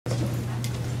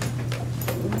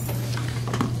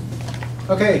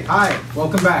Okay, hi,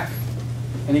 welcome back.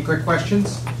 Any quick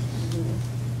questions?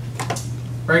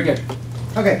 Very good.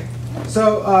 Okay,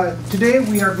 so today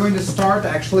we are going to start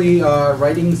actually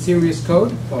writing serious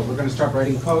code. Well, we're going to start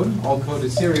writing code. All code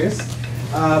is serious.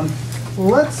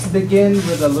 Let's begin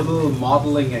with a little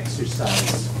modeling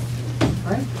exercise.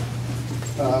 Right?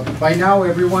 By now,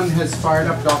 everyone has fired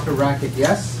up Dr. Racket,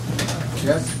 yes?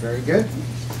 Yes, very good.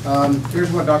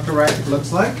 Here's what Dr. Racket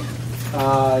looks like.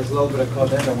 There's a little bit of code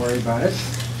there, don't worry about it.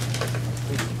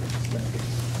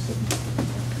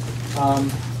 Come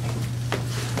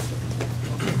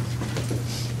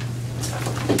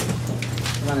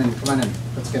on in,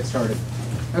 let's get started.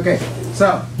 Okay,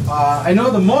 so I know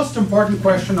the most important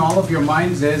question in all of your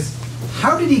minds is,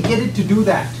 how did he get it to do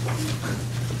that?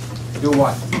 Do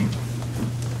what?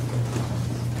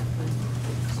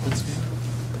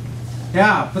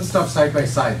 Yeah, put stuff side by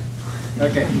side.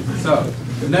 Okay, so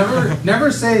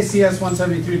never say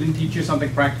CS173 didn't teach you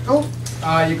something practical.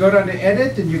 You go down to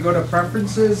Edit and you go to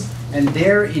Preferences, and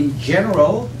there in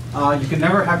general, you can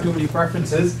never have too many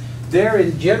preferences. There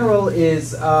in general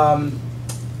is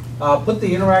put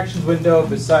the interactions window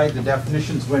beside the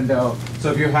definitions window.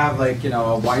 So if you have like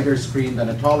a wider screen than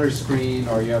a taller screen,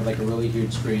 or you have like a really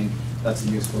huge screen, that's a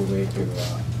useful way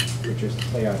to just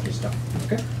play out your stuff.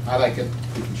 Okay, I like it.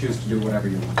 You can choose to do whatever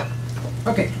you want.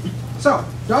 Okay, so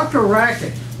Dr.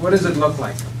 Racket, what does it look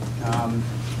like?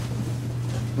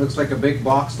 Looks like a big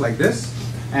box like this,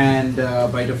 and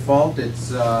by default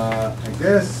it's like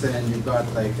this, and you've got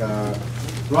like a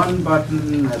run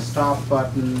button, a stop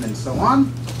button, and so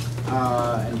on.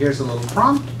 And here's a little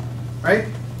prompt, right?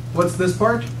 What's this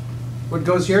part? What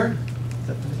goes here?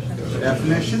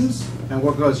 Definitions. And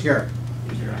what goes here?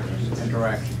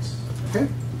 Interactions. Okay?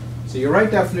 So you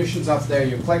write definitions up there,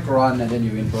 you click run, and then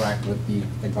you interact with the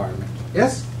environment.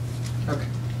 Yes? Okay.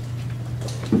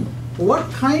 What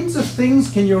kinds of things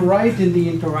can you write in the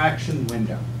interaction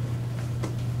window?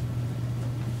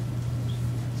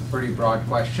 It's a pretty broad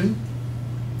question.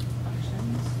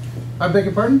 Functions. I beg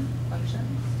your pardon?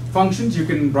 Functions. Functions, you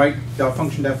can write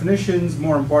function definitions.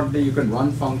 More importantly, you can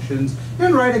run functions. You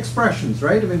can write expressions,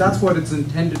 right? I mean, that's what it's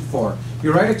intended for.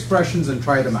 You write expressions and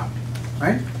try them out,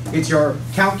 right? It's your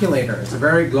calculator. It's a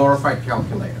very glorified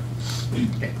calculator.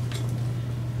 Okay.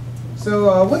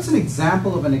 So what's an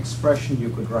example of an expression you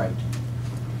could write?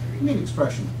 What do you mean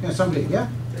expression? Yeah, somebody, yeah?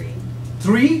 3.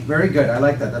 3? Very good. I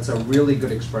like that. That's a really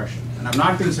good expression. And I'm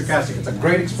not being sarcastic. It's a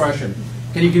great expression.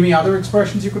 Can you give me other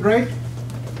expressions you could write?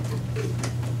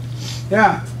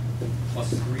 Yeah. Plus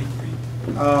 3,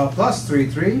 3. Plus 3,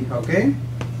 3. Okay.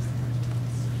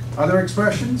 Other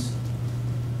expressions?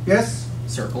 Yes?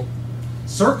 Circle.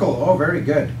 Circle. Oh, very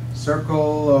good.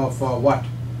 Circle of what?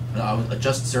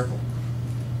 Just circle.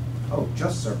 Oh,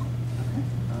 just circle.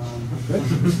 Okay. Good.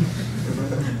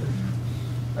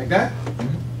 Like that?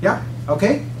 Mm-hmm. Yeah.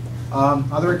 Okay.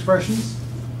 Other expressions?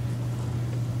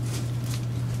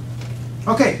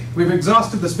 Okay, we've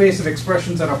exhausted the space of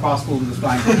expressions that are possible in this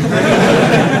language.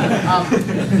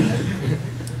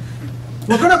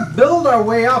 We're going to build our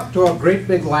way up to a great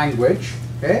big language,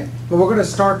 okay? But we're going to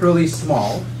start really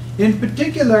small. In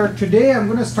particular, today I'm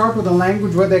going to start with a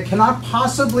language where there cannot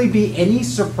possibly be any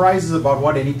surprises about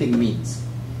what anything means,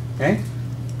 okay?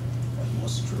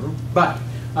 Almost true. But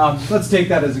let's take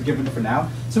that as a given for now.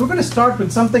 So we're going to start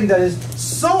with something that is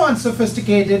so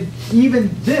unsophisticated, even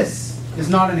this is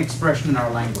not an expression in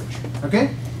our language.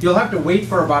 Okay? You'll have to wait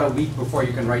for about a week before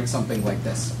you can write something like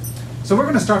this. So we're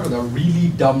going to start with a really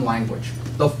dumb language.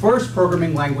 The first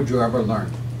programming language you ever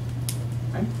learned.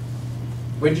 Right?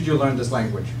 When did you learn this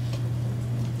language?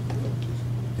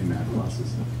 In math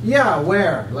classes. Yeah,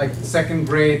 where? Like second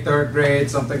grade, third grade,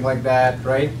 something like that,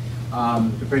 right?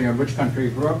 Depending on which country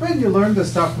you grew up in, you learn this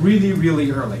stuff really, really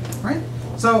early, right?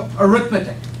 So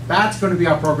arithmetic, that's going to be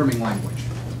our programming language.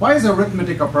 Why is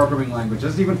arithmetic a programming language?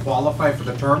 Does it even qualify for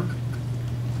the term?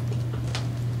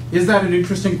 Is that an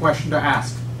interesting question to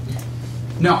ask?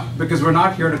 No, because we're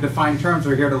not here to define terms,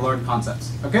 we're here to learn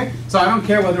concepts, okay? So I don't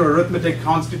care whether arithmetic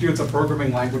constitutes a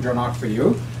programming language or not for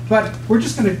you, but we're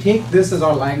just going to take this as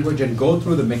our language and go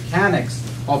through the mechanics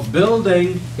of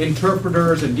building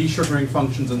interpreters and desugaring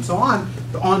functions and so on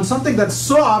something that's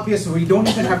so obvious we don't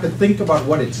even have to think about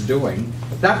what it's doing.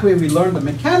 That way we learn the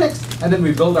mechanics, and then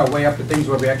we build our way up to things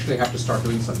where we actually have to start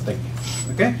doing some thinking.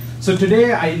 Okay? So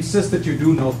today I insist that you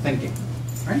do no thinking.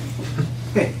 Right?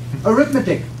 Okay.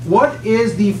 Arithmetic. What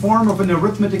is the form of an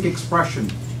arithmetic expression?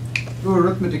 What do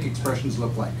arithmetic expressions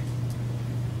look like?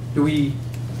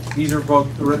 These are both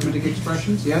arithmetic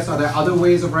expressions? Yes? Are there other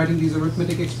ways of writing these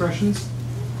arithmetic expressions?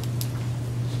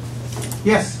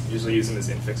 Yes? Usually using as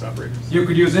infix operators. You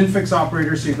could use infix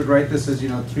operators, so you could write this as,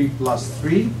 3 plus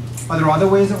 3. Are there other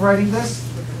ways of writing this?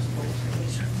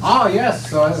 Oh, yes,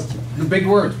 the big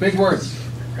words, big words.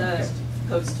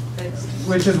 Postfix.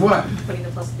 Which is what? Putting the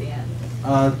plus at the end.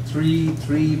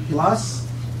 3 plus.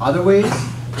 Other ways?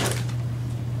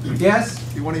 Yes?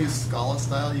 If you want to use Scala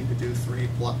style, you could do 3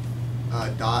 plus,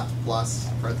 dot plus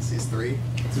parentheses 3.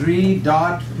 3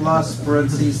 dot plus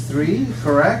parentheses 3,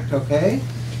 correct, okay.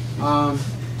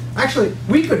 Actually,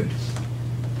 we could,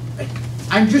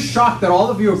 I'm just shocked that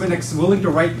all of you have been willing to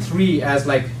write 3 as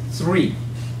like 3,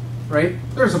 right?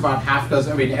 There's about half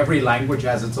dozen, every language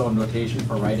has its own notation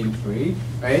for writing 3,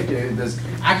 right? There's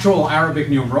actual Arabic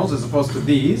numerals as opposed to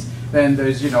these. Then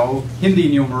there's, Hindi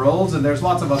numerals, and there's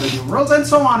lots of other numerals, and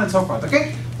so on and so forth,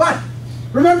 okay? But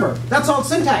remember, that's all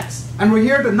syntax, and we're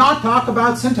here to not talk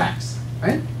about syntax,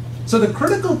 right? So the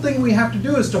critical thing we have to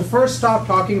do is to first stop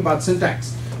talking about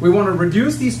syntax. We want to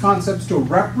reduce these concepts to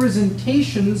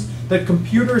representations that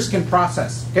computers can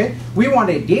process, okay? We want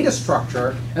a data structure,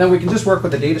 and then we can just work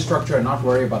with the data structure and not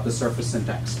worry about the surface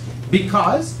syntax.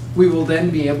 Because we will then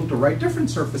be able to write different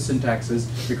surface syntaxes.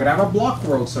 We could have a block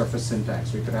world surface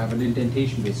syntax. We could have an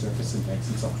indentation-based surface syntax,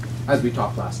 and so on, as we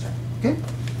talked last time, okay?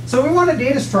 So we want a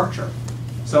data structure.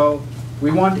 So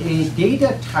we want a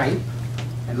data type,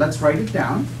 and let's write it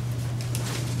down,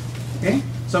 okay?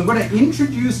 So I'm going to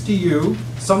introduce to you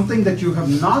something that you have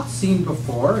not seen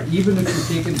before, even if you've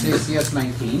taken, say,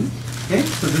 CS19. Okay,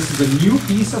 so this is a new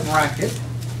piece of Racket.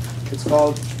 It's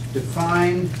called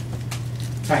define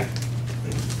type.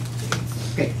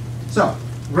 Okay, so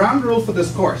ground rule for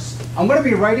this course. I'm going to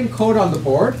be writing code on the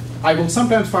board. I will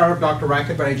sometimes fire up Dr.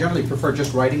 Racket, but I generally prefer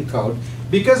just writing code.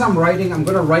 Because I'm writing, I'm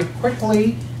going to write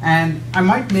quickly, and I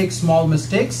might make small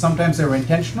mistakes. Sometimes they're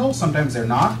intentional, sometimes they're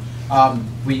not.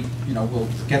 We'll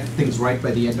get things right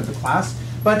by the end of the class.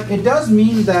 But it does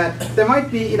mean that there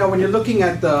might be, when you're looking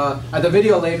at the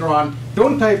video later on,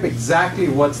 don't type exactly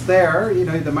what's there.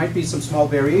 There might be some small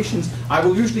variations. I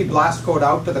will usually blast code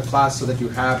out to the class so that you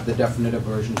have the definitive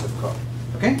versions of code.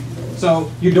 Okay?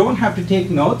 So you don't have to take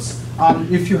notes.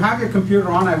 If you have your computer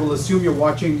on, I will assume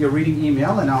you're reading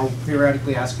email, and I'll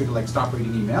periodically ask you to stop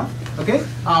reading email. Okay?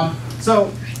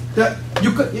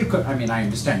 You could, I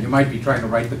understand, you might be trying to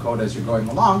write the code as you're going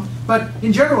along, but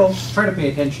in general, try to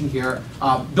pay attention here.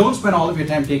 Don't spend all of your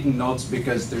time taking notes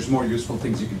because there's more useful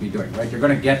things you could be doing, right? You're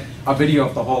going to get a video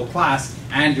of the whole class,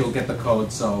 and you'll get the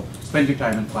code, so spend your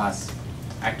time in class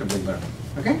actively learning,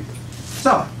 okay?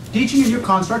 So, teaching a new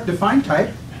construct, define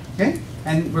type, okay?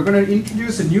 And we're going to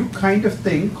introduce a new kind of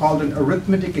thing called an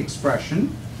arithmetic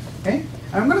expression, okay?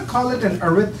 I'm going to call it an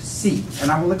arith-C,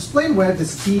 and I will explain where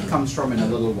this C comes from in a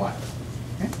little while.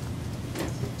 Okay?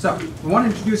 So we want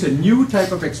to introduce a new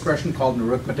type of expression called an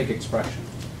arithmetic expression.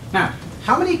 Now,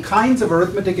 how many kinds of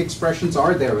arithmetic expressions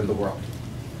are there in the world?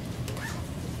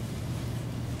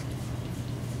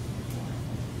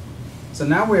 So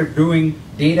now we're doing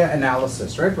data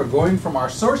analysis, right? We're going from our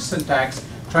source syntax,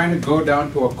 trying to go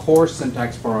down to a core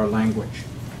syntax for our language.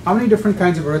 How many different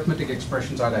kinds of arithmetic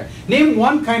expressions are there? Name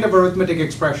one kind of arithmetic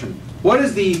expression. What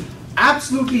is the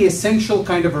absolutely essential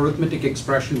kind of arithmetic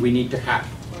expression we need to have?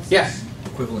 Yes?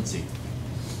 Equivalency.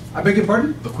 I beg your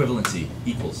pardon? Equivalency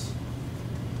equals.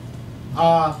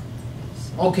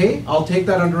 Okay, I'll take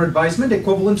that under advisement.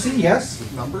 Equivalency, yes?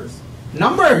 Numbers?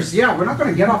 Numbers, yeah, we're not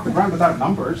going to get off the ground without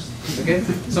numbers. Okay,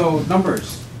 so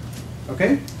numbers.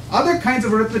 Okay? Other kinds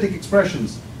of arithmetic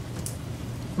expressions.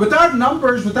 Without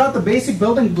numbers, without the basic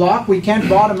building block, we can't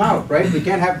bottom out, right? We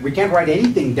can't write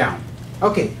anything down.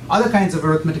 Okay, other kinds of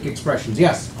arithmetic expressions,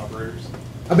 yes? Operators.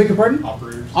 I beg your pardon?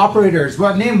 Operators. Operators,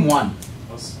 well, name one.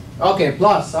 Plus. Okay,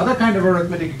 plus, other kind of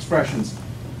arithmetic expressions.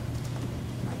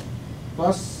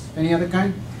 Plus, any other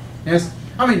kind? Yes?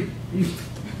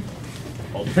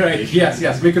 Right,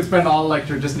 yes, we could spend all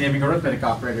lecture just naming arithmetic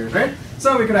operators, right?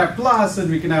 So we could have plus, and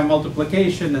we can have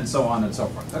multiplication, and so on and so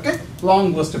forth, okay?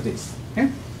 Long list of these, okay?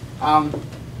 How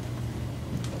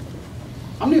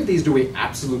many of these do we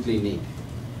absolutely need?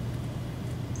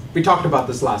 We talked about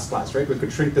this last class, right? We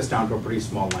could shrink this down to a pretty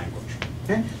small language,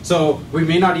 okay? So we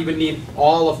may not even need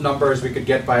all of numbers. We could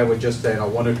get by with just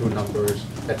one or two numbers,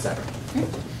 etc. Okay?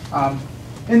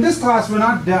 In this class,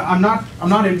 I'm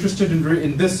not interested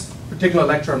in this particular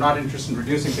lecture. I'm not interested in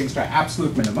reducing things to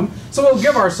absolute minimum. So we'll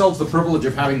give ourselves the privilege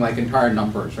of having entire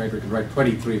numbers, right? We could write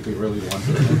 23 if we really want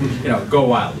to, go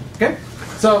wild. Okay?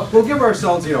 So we'll give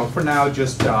ourselves, for now,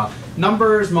 just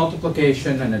numbers,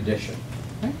 multiplication, and addition.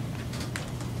 Okay?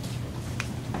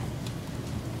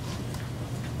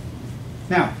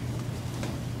 Now,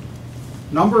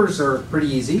 numbers are pretty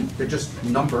easy. They're just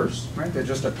numbers, right? They're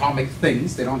just atomic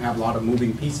things. They don't have a lot of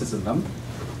moving pieces in them.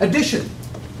 Addition.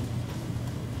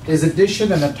 Is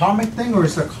addition an atomic thing or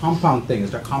is it a compound thing?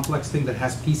 Is it a complex thing that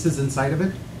has pieces inside of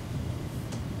it?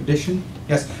 Addition?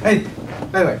 Yes. And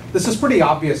by the way, this is pretty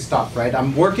obvious stuff, right?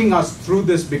 I'm working us through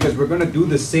this because we're going to do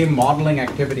the same modeling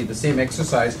activity, the same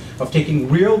exercise of taking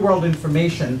real world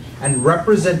information and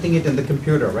representing it in the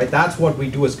computer, right? That's what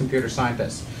we do as computer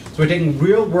scientists. So we're taking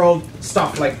real world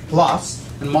stuff like plus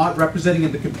and representing it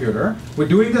in the computer. We're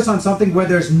doing this on something where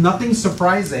there's nothing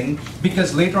surprising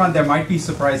because later on there might be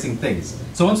surprising things.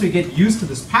 So once we get used to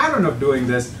this pattern of doing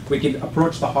this, we can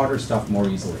approach the harder stuff more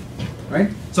easily. Right?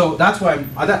 So that's why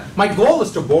my goal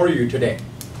is to bore you today,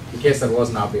 in case that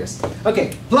wasn't obvious.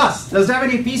 Okay, plus, does it have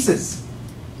any pieces?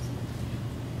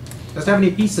 Does it have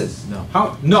any pieces? No.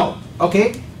 How? No.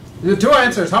 Okay. The two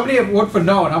answers. How many vote for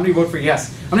no and how many vote for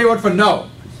yes? How many vote for no?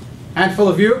 Handful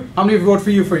of you. How many vote for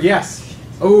you for yes?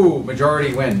 Oh,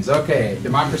 majority wins. Okay,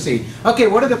 democracy. Okay,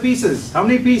 what are the pieces? How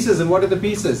many pieces and what are the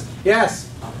pieces? Yes?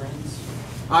 Operands.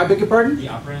 I beg your pardon? The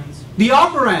operands. The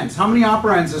operands. How many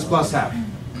operands does plus have?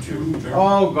 2.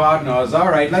 Oh, God knows. All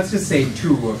right, let's just say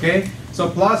 2, okay? So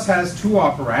plus has 2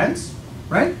 operands,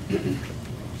 right?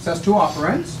 This has 2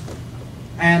 operands.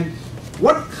 And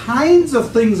what kinds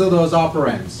of things are those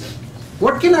operands?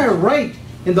 What can I write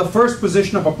in the first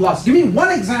position of a plus? Give me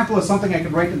one example of something I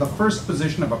can write in the first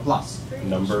position of a plus.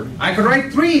 Number. I could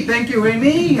write 3. Thank you,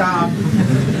 Amy.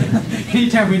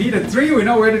 Anytime we need a 3, we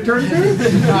know where to turn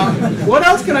to. What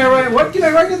else can I write? What can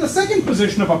I write in the second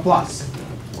position of a plus?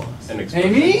 An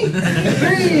expression. Amy? 3.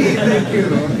 Thank you.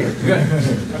 Okay,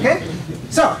 good. Okay?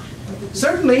 So,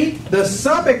 certainly the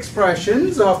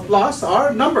sub-expressions of plus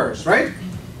are numbers, right?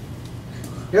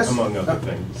 Yes? Among other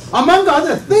things. Among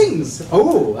other things.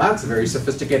 Oh, that's a very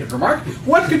sophisticated remark.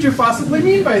 What could you possibly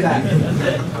mean by that?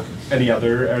 Any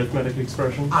other arithmetic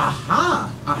expression?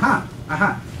 Aha, aha,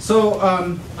 aha. So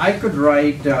I could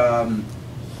write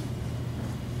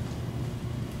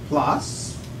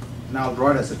plus, and I'll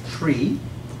draw it as a tree.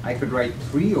 I could write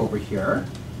 3 over here.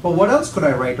 But what else could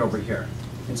I write over here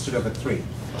instead of a 3?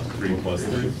 3 plus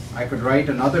 3. I could write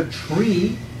another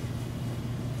tree,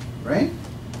 right?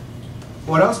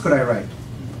 What else could I write?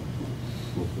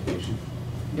 Multiplication.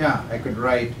 Yeah, I could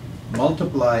write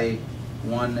multiply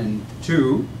 1 and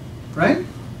 2, right?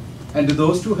 And do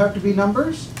those two have to be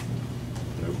numbers?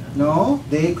 Nope. No,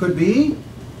 they could be,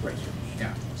 right,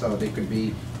 yeah, so they could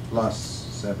be plus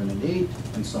 7 and 8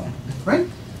 and so on, right?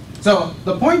 So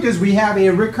the point is we have a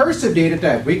recursive data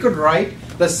type. We could write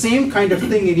the same kind of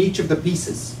thing in each of the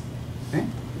pieces, okay?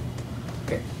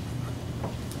 Okay,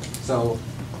 so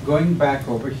going back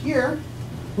over here,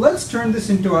 let's turn this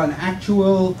into an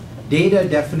actual data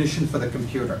definition for the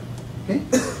computer, okay?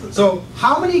 So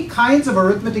how many kinds of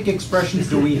arithmetic expressions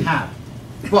do we have?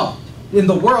 Well, in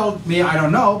the world, I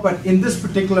don't know, but in this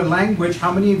particular language,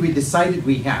 how many have we decided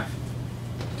we have?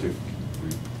 2,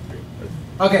 3,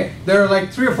 3. Okay, there are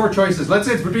like 3 or 4 choices. Let's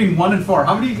say it's between 1 and 4.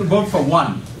 How many vote for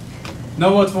 1?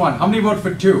 No votes for 1. How many vote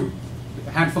for 2?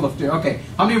 A handful of 2. Okay.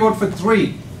 How many vote for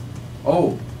 3?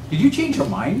 Oh, did you change your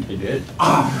mind? He did.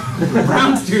 Ah,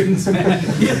 Brown students, man.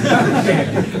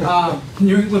 Okay.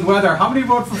 New England weather. How many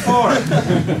vote for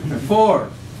 4?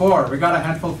 4. We got a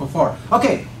handful for 4.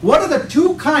 Okay. What are the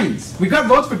 2 kinds? We got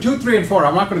votes for 2, 3, and 4.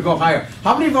 I'm not going to go higher.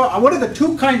 How many vote? What are the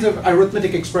 2 kinds of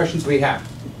arithmetic expressions we have?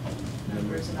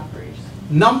 Numbers and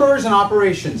operations. Numbers and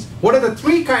operations. What are the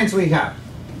 3 kinds we have?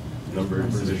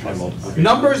 Numbers, addition, and multiplication.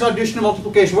 Numbers, addition, and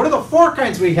multiplication. What are the 4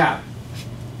 kinds we have?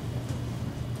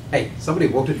 Hey, somebody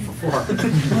voted for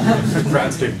 4.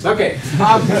 Brown students. Okay.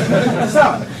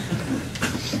 So,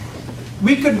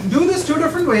 we could do this 2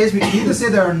 different ways. We can either say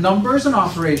there are numbers and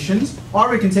operations, or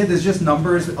we can say there's just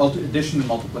numbers, addition, and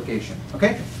multiplication.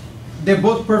 Okay? They're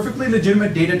both perfectly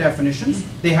legitimate data definitions.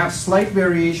 They have slight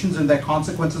variations in their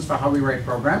consequences for how we write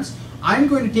programs. I'm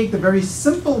going to take the very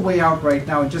simple way out right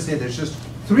now and just say there's just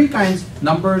 3 kinds: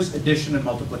 numbers, addition, and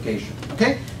multiplication.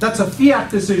 Okay? That's a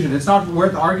fiat decision. It's not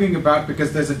worth arguing about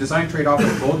because there's a design trade-off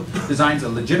and both designs are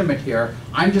legitimate here.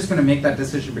 I'm just going to make that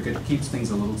decision because it keeps things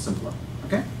a little simpler.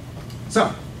 Okay?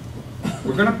 So,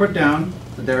 we're going to put down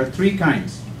that there are 3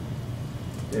 kinds.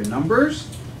 They're numbers.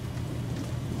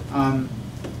 I'm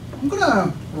going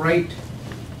to write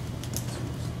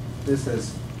this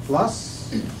as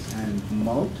plus and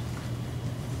mult.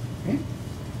 Okay?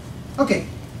 Okay.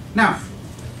 Now,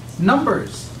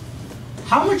 numbers.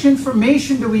 How much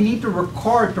information do we need to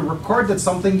record that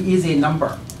something is a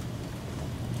number?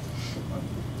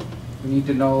 We need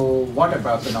to know what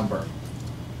about the number?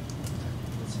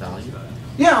 Its value.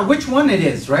 Yeah, which one it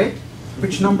is, right?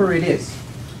 Which number it is.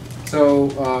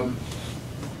 So,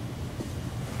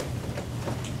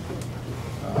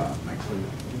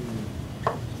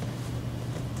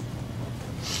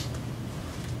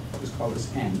 just call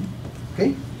this n.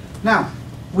 Okay? Now,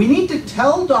 we need to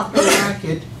tell Dr.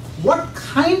 Racket what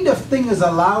kind of thing is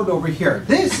allowed over here.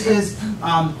 This is,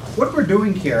 what we're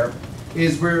doing here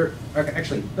is okay,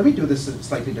 actually, let me do this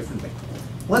slightly differently.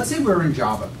 Let's say we're in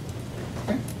Java.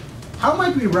 Okay? How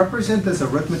might we represent this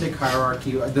arithmetic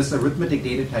hierarchy, this arithmetic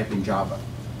data type in Java?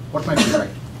 What might we write?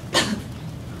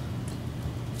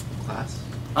 Class.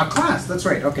 A class, that's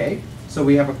right, okay. So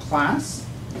we have a class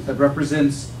that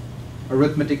represents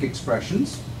arithmetic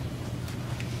expressions.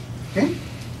 Okay?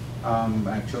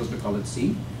 I chose to call it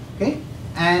C. Okay?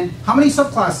 And how many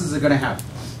subclasses is it going to have?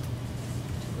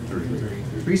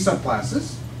 3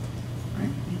 subclasses. Right?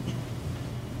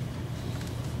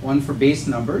 One for base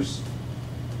numbers,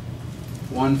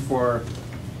 one for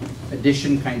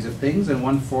addition kinds of things, and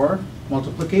one for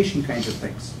multiplication kinds of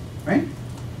things. Right?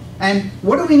 And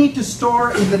what do we need to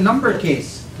store in the number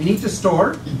case? We need to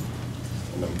store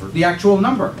the actual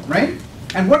number, right?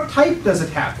 And what type does it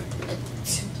have?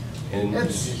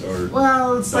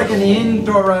 It's like an int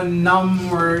or a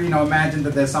num, or imagine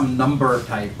that there's some number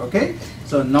type, okay?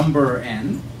 So number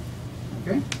n,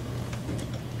 okay?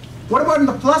 What about in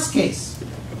the plus case?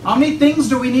 How many things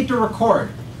do we need to record?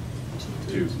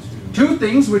 2. 2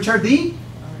 things, which are the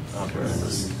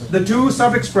 2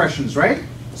 sub-expressions, right?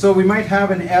 So we might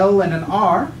have an L and an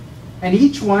R, and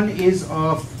each one is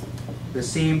of the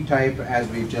same type as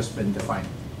we've just been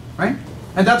defining, right?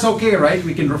 And that's okay, right?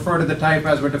 We can refer to the type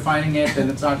as we're defining it, and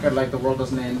it's not good, like the world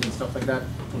doesn't end and stuff like that.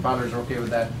 Compilers are okay with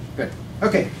that. Good.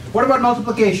 Okay, what about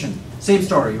multiplication? Same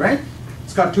story, right?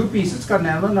 It's got 2 pieces, it's got an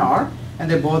L and an R, and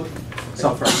they're both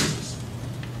self-references,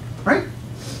 right?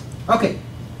 Okay,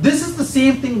 this is the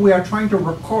same thing we are trying to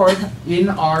record in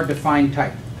our defined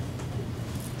type.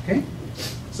 Okay,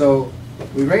 so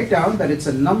we write down that it's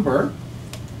a number,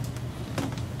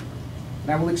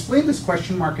 and I will explain this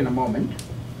question mark in a moment.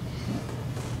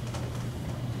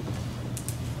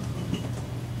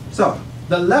 So,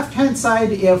 the left-hand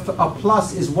side of a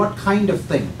plus is what kind of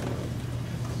thing?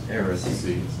 Arith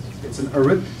C. It's an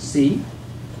arith C.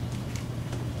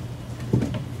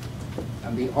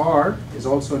 And the R is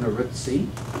also an arith C.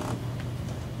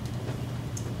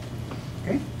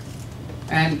 Okay?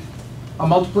 And a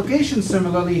multiplication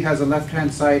similarly has a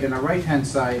left-hand side and a right-hand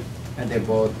side, and they're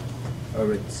both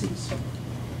arith Cs.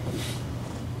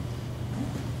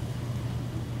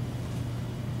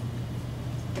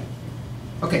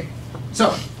 Okay,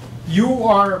 so you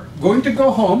are going to go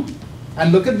home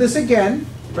and look at this again,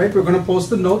 right? We're going to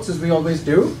post the notes as we always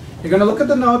do. You're going to look at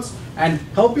the notes and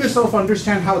help yourself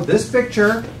understand how this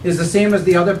picture is the same as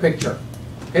the other picture.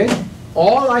 Okay?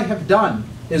 All I have done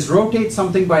is rotate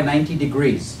something by 90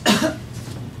 degrees.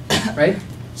 Right?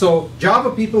 So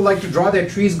Java people like to draw their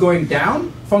trees going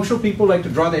down. Functional people like to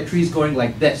draw their trees going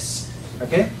like this.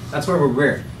 Okay? That's where we're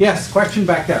weird. Yes, question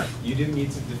back there. You didn't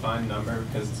need to define number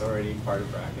because it's already part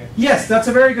of bracket? Yes, that's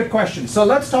a very good question. So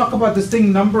let's talk about this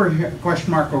thing number here,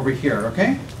 question mark over here,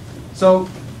 okay? So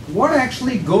what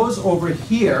actually goes over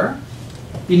here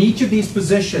in each of these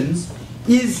positions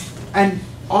is an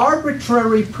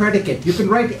arbitrary predicate. You can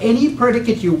write any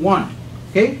predicate you want,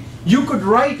 okay? You could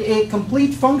write a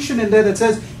complete function in there that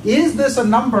says, is this a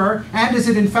number and is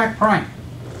it in fact prime?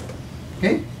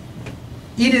 Okay?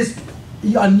 It is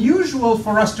unusual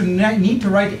for us to need to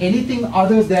write anything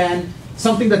other than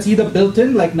something that's either built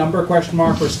in, like number question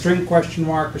mark or string question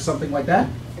mark or something like that,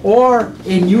 or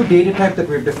a new data type that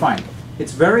we've defined.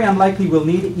 It's very unlikely we'll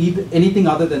need anything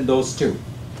other than those two.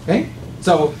 Okay?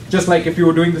 So just like if you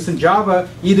were doing this in Java,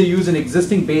 either use an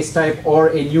existing base type or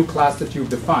a new class that you've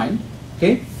defined.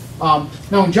 Okay?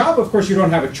 Now in Java, of course, you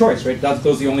don't have a choice, right? Those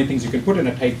are the only things you can put in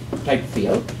a type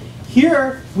field.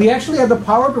 Here, we actually have the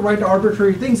power to write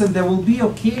arbitrary things, and there will be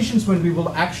occasions when we will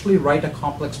actually write a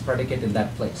complex predicate in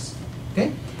that place.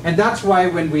 Okay? And that's why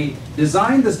when we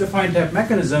designed this defined type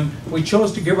mechanism, we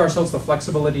chose to give ourselves the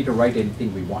flexibility to write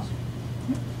anything we want.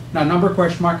 Now, number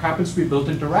question mark happens to be built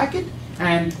into Racket,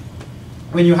 and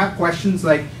when you have questions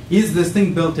like, is this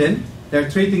thing built in? There are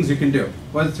 3 things you can do.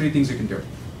 What are the 3 things you can do?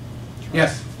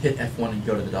 Yes? Hit F1 and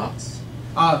go to the docs.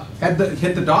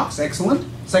 Hit the docs, excellent.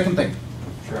 Second thing.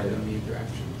 Try it on the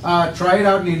interactions. Try it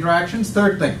out in the interactions.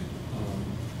 Third thing.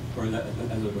 Or as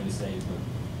we're going to say,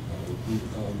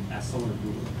 but ask someone to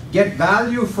Google. Get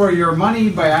value for your money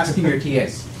by asking your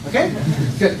TAs. Okay?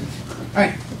 Good. All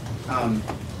right.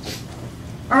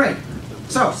 All right.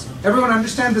 So, everyone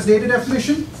understand this data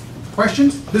definition?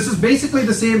 Questions? This is basically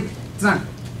the same. It's not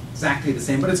exactly the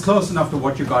same, but it's close enough to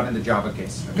what you got in the Java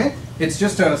case. Okay? It's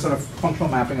just a sort of functional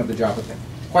mapping of the Java thing.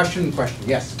 Question,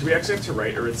 yes? Do we actually have to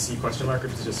write arith C question mark, or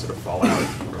does it just sort of fall out?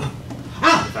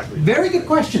 Very good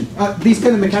question. These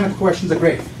kind of mechanical questions are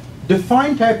great.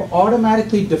 define type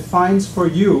automatically defines for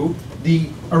you the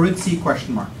arithc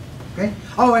question mark. Okay.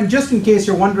 Oh, and just in case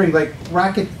you're wondering, like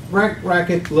Racket,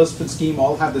 Lisp, and Scheme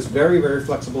all have this very, very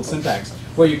flexible syntax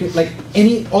where you can, like,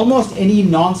 almost any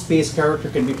non-space character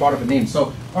can be part of a name.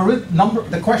 So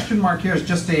the question mark here is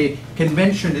just a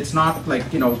convention. It's not like,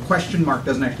 question mark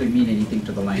doesn't actually mean anything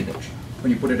to the language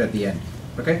when you put it at the end.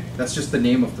 Okay, that's just the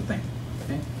name of the thing.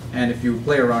 Okay, and if you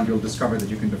play around, you'll discover that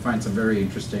you can define some very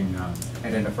interesting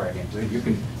identifier names. So you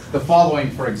can. The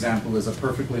following, for example, is a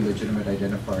perfectly legitimate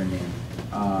identifier name.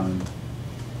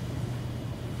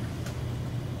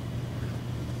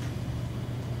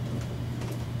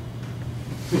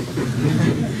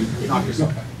 Knock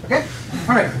yourself out. Okay?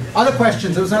 All right. Other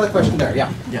questions? There was another question there.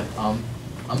 Yeah. Yeah. I'm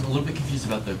a little bit confused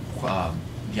about the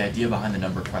idea behind the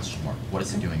number question mark. What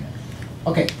is it doing there?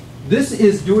 Okay. This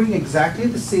is doing exactly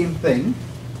the same thing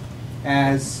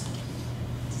as.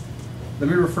 Let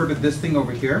me refer to this thing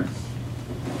over here.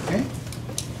 Okay.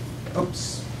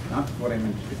 Oops. Not what I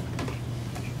meant to do.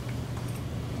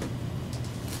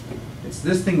 It's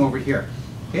this thing over here.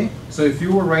 Okay. So if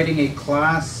you were writing a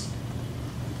class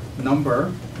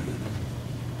number,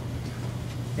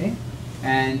 okay,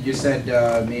 and you said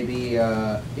maybe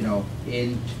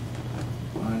int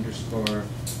underscore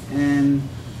n,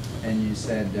 and you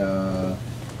said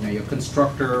your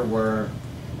constructor were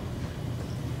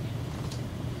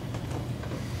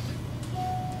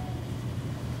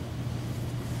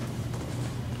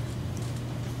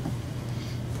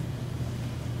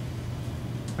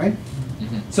right.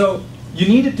 So you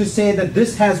needed to say that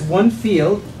this has one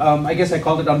field. I guess I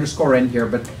called it underscore n here,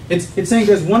 but it's saying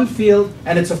there's one field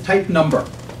and it's of type number,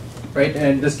 right? And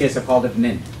in this case, I called it an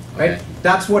int, right? Okay.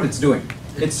 That's what it's doing.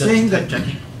 It's saying that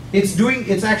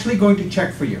it's actually going to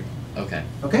check for you. Okay.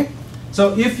 Okay.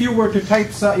 So if you were to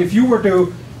if you were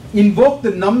to invoke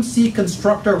the numC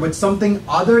constructor with something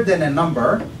other than a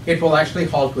number, it will actually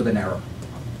halt with an error.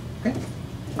 Okay.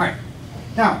 All right.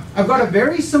 Now, I've got a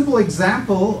very simple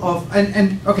example of,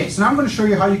 okay, so now I'm going to show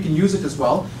you how you can use it as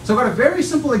well. So I've got a very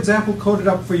simple example coded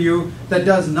up for you that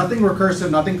does nothing recursive,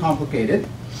 nothing complicated.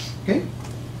 Okay?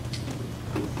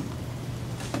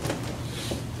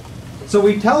 So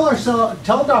we tell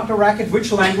Dr. Racket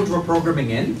which language we're programming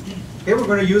in. Okay, we're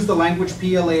going to use the language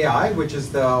PLAI, which is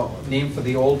the name for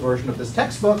the old version of this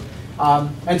textbook.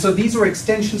 And so these are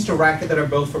extensions to Racket that are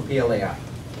built for PLAI.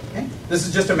 Okay? This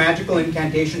is just a magical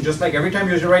incantation, just like every time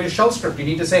you write a shell script, you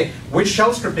need to say, which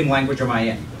shell scripting language am I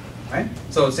in? Right?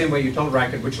 So the same way you tell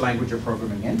Racket which language you're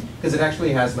programming in, because it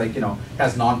actually has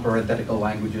has non-parenthetical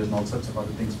languages and all sorts of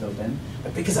other things built in.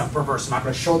 But because I'm perverse, I'm not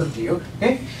going to show them to you.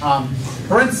 Okay?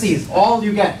 Parentheses, all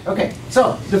you get. Okay,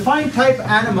 so define type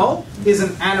animal is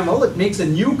an animal. It makes a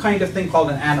new kind of thing called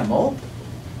an animal.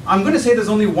 I'm going to say there's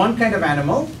only one kind of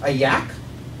animal, a yak.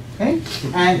 Okay?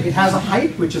 And it has a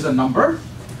height, which is a number.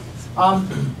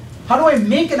 How do I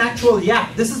make an actual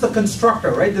yak? This is the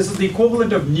constructor, right? This is the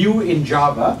equivalent of new in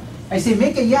Java. I say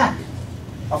make a yak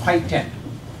of height 10.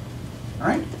 All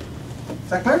right? Is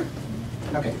that clear?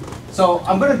 Okay. So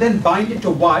I'm going to then bind it to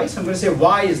y. So I'm going to say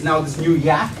y is now this new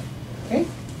yak. Okay?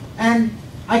 And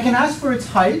I can ask for its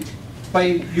height by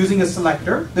using a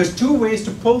selector. There's two ways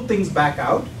to pull things back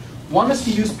out. One is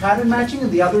to use pattern matching,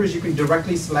 and the other is you can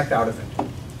directly select out of it.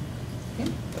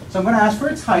 Okay? So I'm going to ask for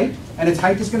its height, and its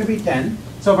height is going to be 10.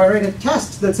 So if I write a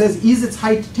test that says, is its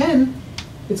height 10,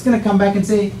 it's going to come back and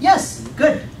say, yes,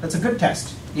 good. That's a good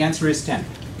test. The answer is 10.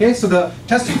 Okay, so the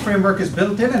testing framework is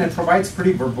built in, and it provides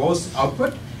pretty verbose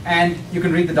output. And you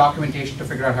can read the documentation to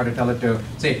figure out how to tell it to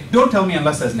say, don't tell me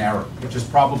unless there's an error, which is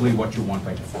probably what you want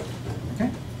by default. Okay?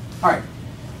 All right.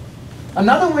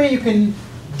 Another way you can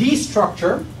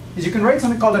destructure is you can write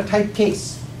something called a type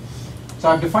case. So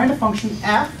I've defined a function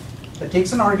f that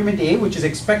takes an argument a, which is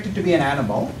expected to be an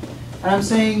animal. And I'm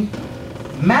saying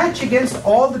match against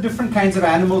all the different kinds of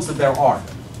animals that there are.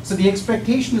 So the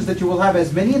expectation is that you will have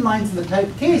as many lines in the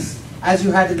type case as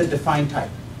you had in the defined type.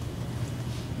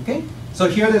 Okay? So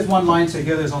here there's one line, so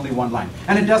here there's only one line.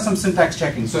 And it does some syntax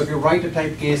checking. So if you write a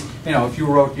type case, if you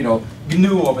wrote,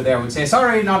 GNU over there, it would say,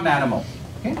 sorry, not an animal.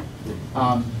 Okay?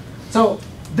 So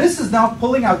this is now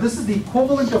pulling out, this is the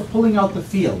equivalent of pulling out the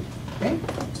field. Okay?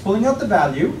 It's pulling out the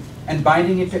value and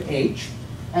binding it to h.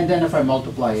 And then if I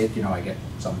multiply it, I get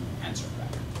some answer back.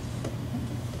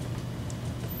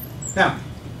 Now,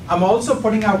 I'm also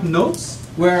putting out notes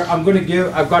where I'm going to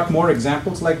give, I've got more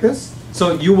examples like this.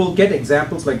 So you will get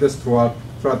examples like this throughout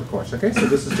the course. Okay, so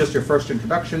this is just your first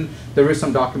introduction. There is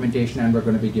some documentation, and we're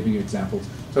going to be giving you examples.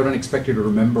 So I don't expect you to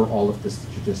remember all of this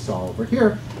that you just saw over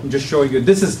here. I'm just showing you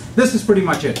this is pretty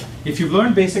much it. If you've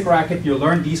learned basic Racket, you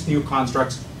learned these new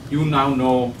constructs. You now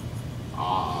know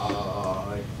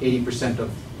 80% of,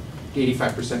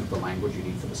 85% of the language you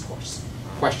need for this course.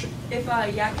 Question? If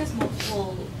Yak has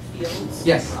multiple fields,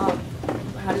 Yes. How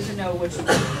does it know which?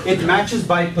 It matches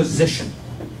by position.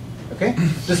 Okay?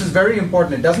 This is very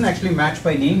important. It doesn't actually match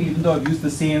by name, even though I've used the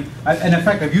same. And in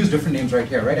fact, I've used different names right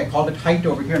here, right? I called it height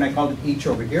over here, and I called it H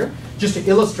over here, just to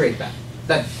illustrate that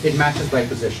it matches by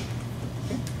position.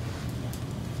 Okay?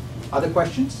 Other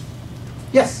questions?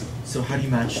 Yes? So how do you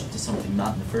match to something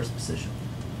not in the first position?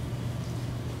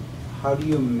 How do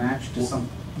you match to Well, some?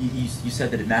 You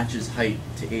said that it matches height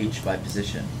to H by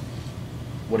position.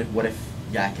 What if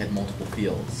Yak had multiple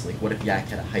fields? Like what if Yak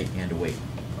had a height and a weight?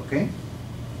 Okay?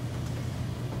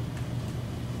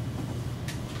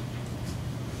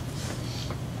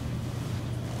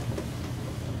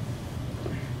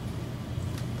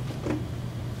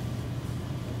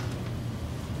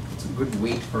 It's a good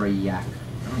weight for a yak.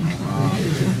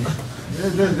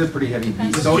 They're pretty heavy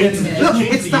beasts. So it's, look,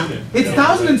 it's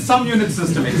 1,000 in some unit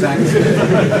system, exactly.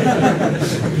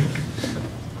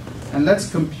 And let's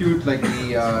compute like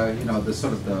the, you know, the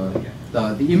sort of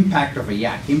the impact of a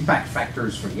yak, impact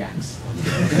factors for yaks.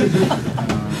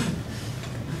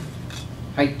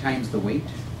 Height times the weight.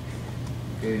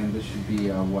 Okay, and this should be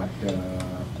what?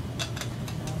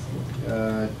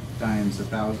 Times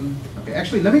 1,000. Okay,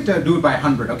 actually, let me do it by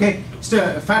 100. Okay,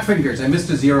 fat fingers. I missed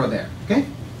a 0 there. Okay,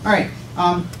 all right.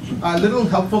 A little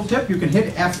helpful tip: you can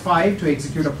hit F5 to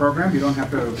execute a program. You don't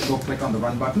have to go click on the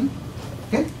run button.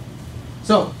 Okay.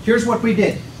 So here's what we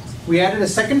did. We added a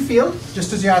second field,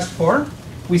 just as you asked for.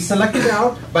 We selected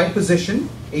out by position,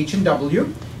 H and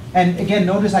W. And again,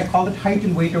 notice I called it height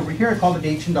and weight over here. I called it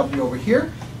H and W over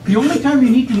here. The only time you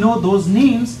need to know those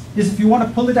names is if you want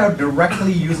to pull it out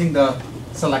directly using the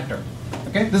selector.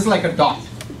 Okay, this is like a dot.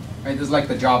 Right? This is like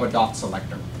the Java dot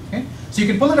selector. Okay, so you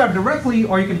can pull it out directly,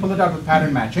 or you can pull it out with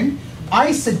pattern matching.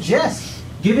 I suggest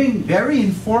giving very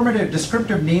informative,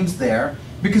 descriptive names there,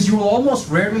 because you will almost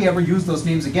rarely ever use those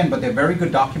names again, but they're very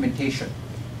good documentation.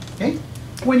 Okay,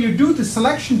 when you do the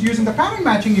selections using the pattern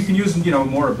matching, you can use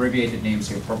more abbreviated names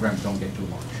so your programs don't get too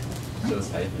large. So is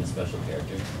hyphen a special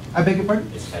character? I beg your pardon?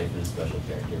 Is hyphen a special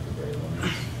character for very long?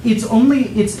 It's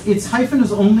hyphen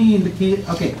is only in the case.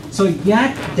 Okay, so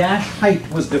yak dash height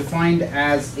was defined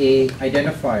as a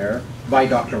identifier by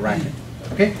Dr. Racket.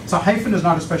 Okay, so hyphen is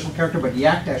not a special character, but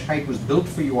yak dash height was built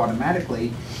for you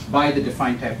automatically by the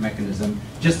define type mechanism,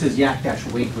 just as yak dash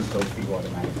weight was built for you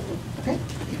automatically. Okay,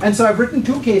 and so I've written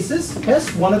two cases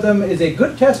tests. One of them is a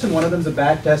good test, and one of them is a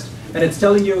bad test, and it's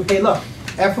telling you, okay, look,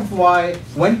 f of y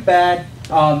went bad.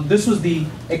 This was the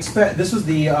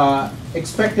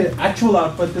expected actual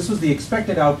output. This was the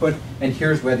expected output, and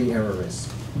here's where the error is.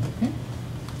 Okay?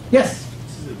 Yes.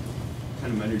 This is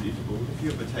kind of minor detail. If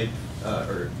you have a type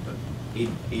or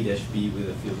A-B with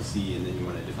a field C, and then you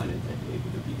want to define a type A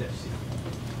with a B-C.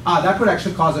 That would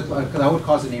actually cause that would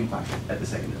cause a name clash At the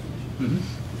second definition. Mm-hmm.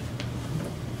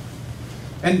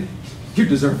 And you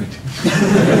deserve it.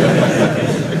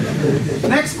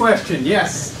 Next question.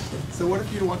 Yes. So what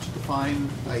if you want to define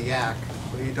a yak,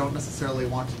 but you don't necessarily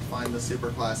want to define the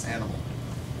superclass animal?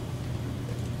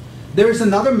 There is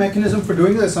another mechanism for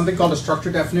doing this, something called a structure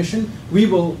definition. We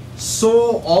will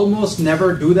so almost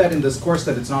never do that in this course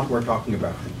that it's not worth talking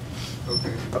about.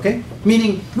 Okay. Okay?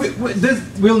 Meaning,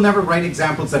 we'll never write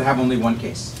examples that have only one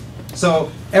case.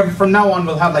 So from now on,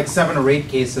 we'll have like 7 or 8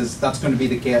 cases. That's going to be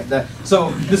the case.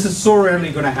 So this is so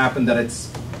rarely going to happen that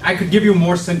I could give you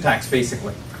more syntax,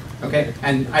 basically. Okay?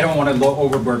 And I don't want to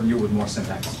overburden you with more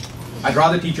syntax. I'd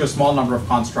rather teach you a small number of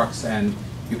constructs, and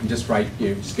you can just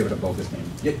just give it a bogus name.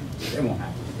 It won't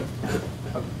happen. It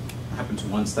happens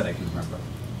once that I can remember.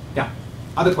 Yeah.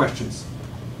 Other questions?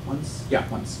 Once? Yeah,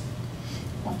 once.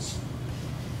 Once.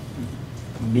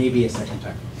 Maybe a second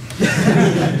time.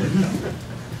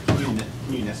 Can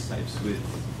you nest types with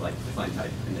like define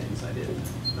type and then inside it?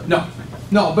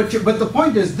 No. But the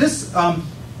point is this.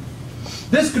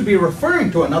 This could be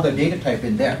referring to another data type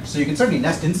in there, so you can certainly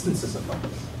nest instances of them.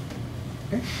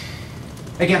 Okay.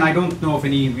 Again, I don't know of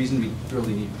any reason we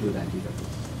really need to do that either.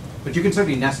 But you can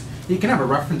certainly nest. You can have a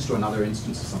reference to another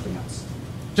instance of something else.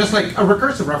 Just like a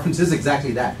recursive reference is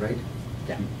exactly that, right?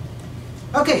 Yeah.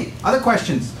 Okay. Other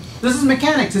questions? This is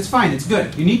mechanics. It's fine. It's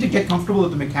good. You need to get comfortable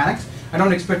with the mechanics. I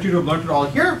don't expect you to have learned it all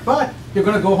here, but you're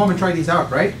going to go home and try these out,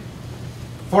 right?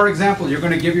 For example, you're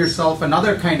going to give yourself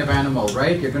another kind of animal,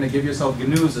 right? You're going to give yourself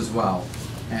gnus as well,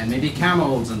 and maybe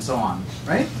camels and so on,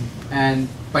 right? And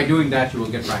by doing that, you will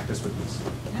get practice with these.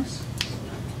 Yes?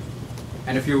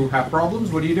 And if you have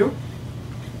problems, what do?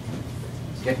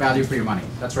 Get value for your money.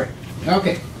 That's right.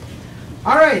 Okay.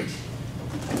 All right.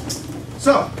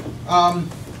 So,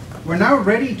 we're now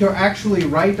ready to actually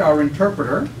write our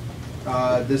interpreter.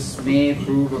 This may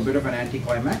prove a bit of an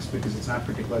anticlimax because it's not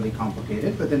particularly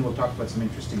complicated, but then we'll talk about some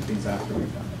interesting things after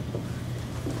we've done it.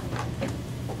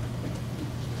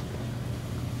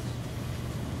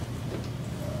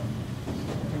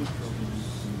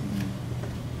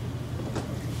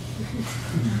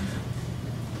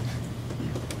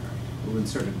 We'll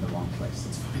insert it in the wrong place,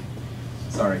 that's fine.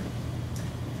 Sorry.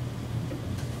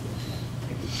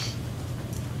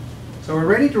 So we're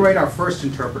ready to write our first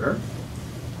interpreter.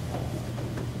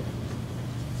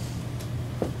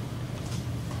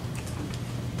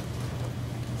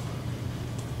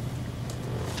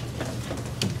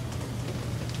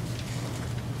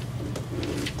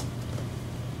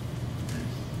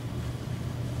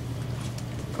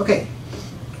 Okay,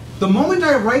 the moment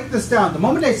I write this down, the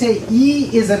moment I say E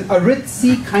is an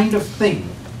arith-C kind of thing,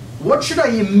 what should I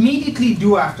immediately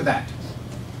do after that?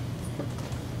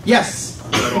 Yes?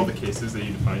 About all the cases that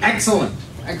you defined. Excellent,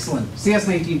 excellent.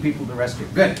 CS19 people to rescue.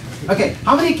 Good. Okay,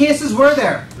 how many cases were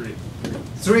there? 3.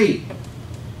 3.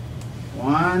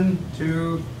 1,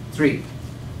 2, 3. Do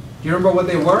you remember what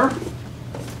they were?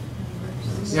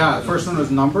 Yeah, the first one was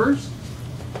numbers.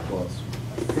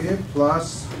 Okay,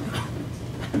 plus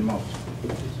and most.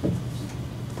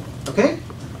 Okay?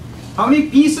 How many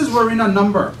pieces were in a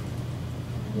number?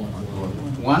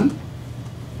 1.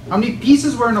 How many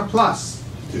pieces were in a plus?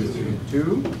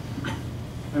 2.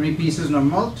 How many pieces in a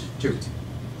mult? 2.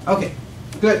 Okay,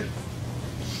 good.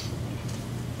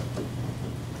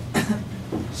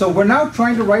 So we're now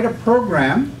trying to write a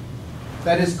program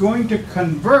that is going to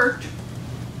convert,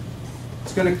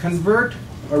 it's going to convert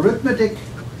arithmetic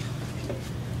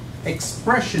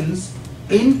expressions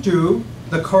into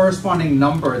the corresponding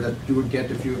number that you would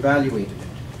get if you evaluated it,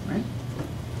 right?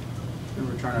 And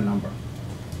return a number.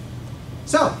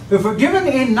 So, if we're given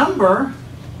a number,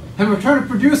 and we're trying to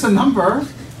produce a number,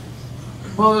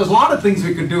 well, there's a lot of things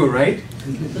we could do, right?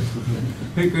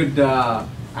 We could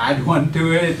add 1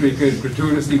 to it, we could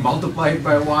gratuitously multiply it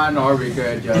by 1, or we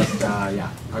could just,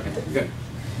 yeah, okay, good.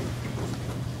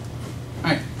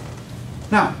 All right,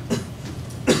 now,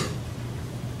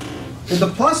 in the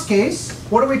plus case,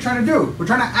 what are we trying to do? We're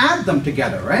trying to add them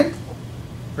together, right?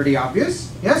 Pretty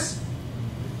obvious, yes?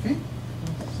 Okay,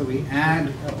 so we add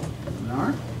an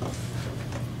R.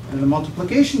 And in the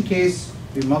multiplication case,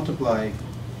 we multiply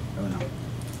an R.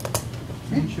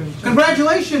 Okay.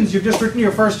 Congratulations, you've just written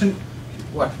your first,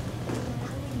 what?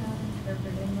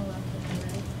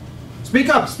 Speak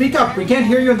up, we can't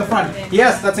hear you in the front.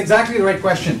 Yes, that's exactly the right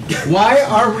question. Why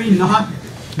are we not,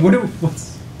 what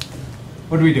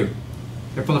do we do?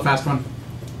 Did I pull a fast one?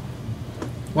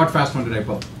 What fast one did I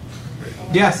pull?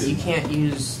 Yes. You can't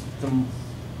use the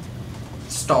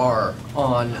star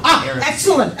on Aaron.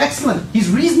 Excellent, excellent. He's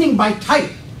reasoning by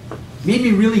type. Made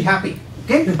me really happy.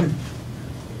 Okay?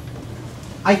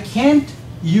 I can't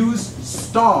use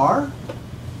star.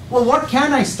 Well, what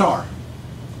can I star?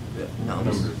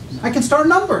 numbers. I can star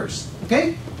numbers.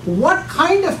 Okay? What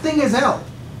kind of thing is L?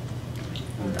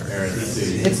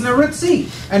 It's an arith-C.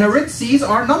 And arith-Cs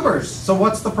are numbers. So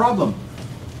what's the problem?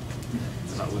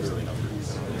 It's not literally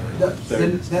numbers.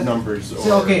 Numbers.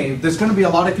 So, okay, there's going to be a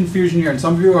lot of confusion here, and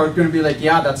some of you are going to be like,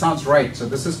 yeah, that sounds right. So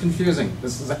this is confusing.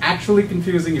 This is actually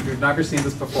confusing if you've never seen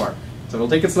this before. So we'll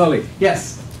take it slowly.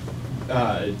 Yes?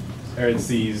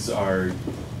 Arith-Cs are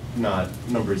not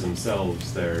numbers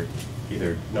themselves. They're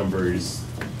either numbers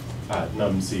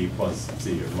num-C plus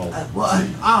C or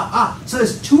multi-C. So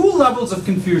there's two levels of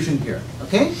confusion here,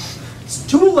 okay? It's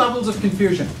two levels of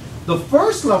confusion. The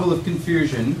first level of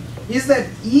confusion is that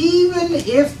even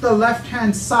if the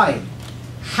left-hand side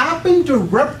happened to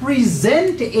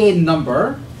represent a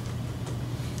number,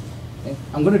 okay,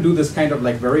 I'm going to do this kind of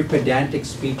like very pedantic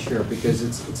speech here because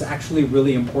it's actually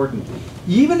really important.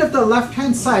 Even if the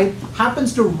left-hand side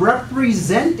happens to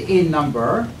represent a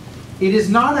number, it is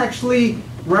not actually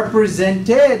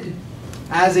represented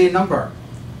as a number.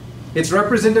 It's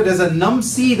represented as a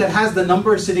num-C that has the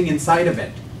number sitting inside of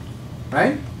it,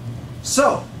 right?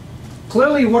 So,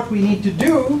 clearly what we need to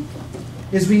do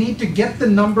is we need to get the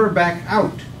number back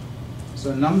out.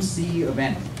 So num-C of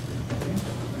n. Okay.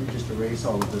 Let me just erase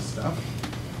all of this stuff.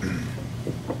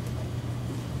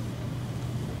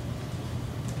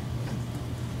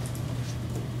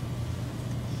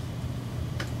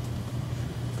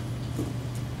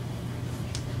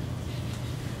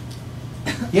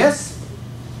 Yes?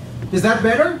 Is that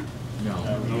better?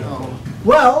 No.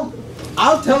 Well,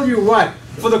 I'll tell you what.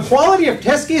 For the quality of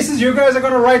test cases you guys are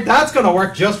going to write, that's going to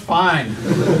work just fine.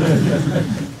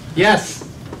 Yes?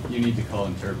 You need to call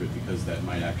interpret because that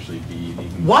might actually be the...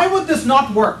 Why would this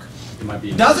not work? It might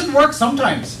be... Does it work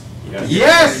sometimes? Yes.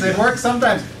 Yes, it works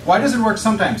sometimes. Why does it work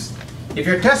sometimes? If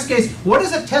your test case, what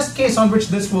is a test case on which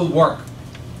this will work?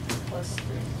 Plus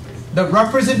 3. The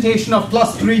representation of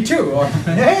plus 3, 2. Or,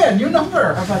 hey, a new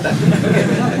number. How about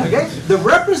that? Okay? The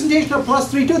representation of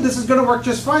plus 3, 2, this is going to work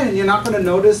just fine, and you're not going to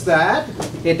notice that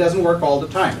it doesn't work all the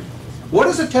time. What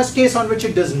is a test case on which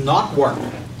it does not work?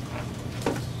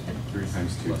 3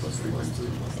 times 2 plus 3 times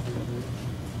 2.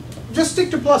 Just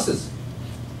stick to pluses.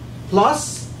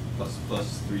 Plus.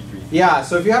 Plus 3, 3. Yeah,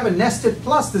 so if you have a nested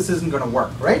plus, this isn't going to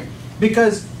work, right?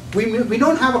 Because we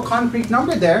don't have a concrete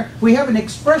number there. We have an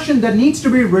expression that needs to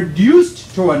be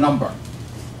reduced to a number,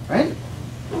 right?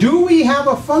 Do we have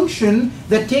a function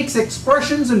that takes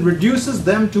expressions and reduces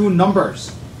them to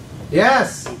numbers?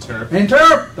 Yes. Interp.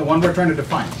 Interp, the one we're trying to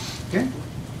define. Okay.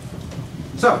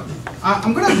 So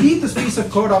I'm going to leave this piece of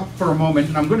code up for a moment,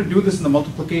 and I'm going to do this in the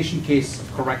multiplication case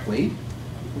correctly.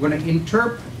 We're going to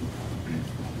interp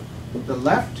the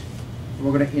left, and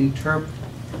we're going to interp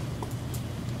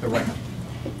the right.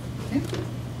 Okay.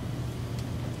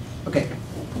 Okay.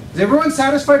 Is everyone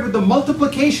satisfied with the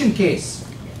multiplication case?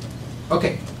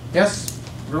 Okay. Yes?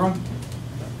 Everyone?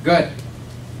 Good.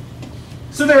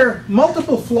 So there are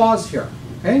multiple flaws here.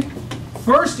 Okay.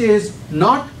 First is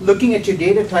not looking at your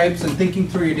data types and thinking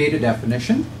through your data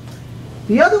definition.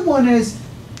 The other one is,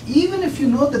 even if you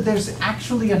know that there's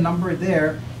actually a number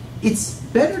there, it's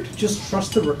better to just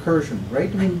trust the recursion, right?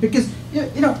 I mean, because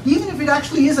you know, even if it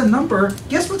actually is a number,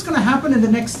 guess what's going to happen in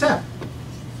the next step?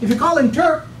 If you call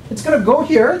interp, it's going to go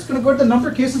here, it's going to go to the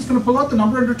number case, it's going to pull out the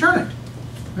number and return it,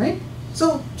 right?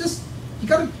 So just, you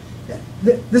got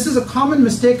to, this is a common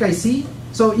mistake I see,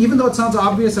 so even though it sounds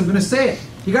obvious, I'm going to say it.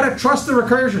 You got to trust the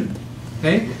recursion,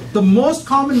 okay? The most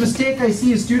common mistake I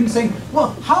see is students saying,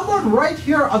 well, how about right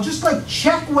here, I'll just like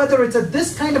check whether it's a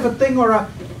this kind of a thing or a,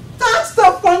 that's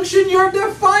the function you're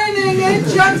defining.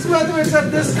 It checks whether it's a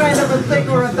this kind of a thing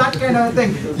or a that kind of a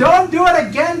thing. Don't do it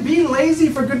again. Be lazy,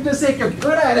 for goodness sake. You're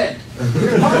good at it.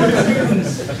 You're college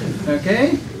students.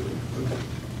 Okay?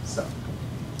 So.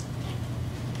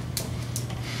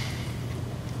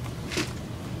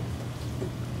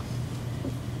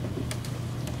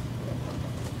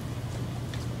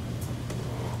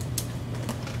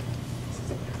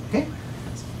 Okay?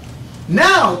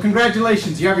 Now,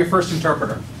 congratulations. You have your first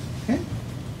interpreter. Okay?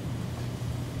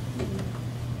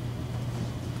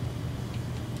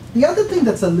 The other thing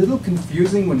that's a little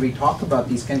confusing when we talk about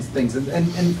these kinds of things,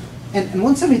 and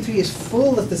 173 is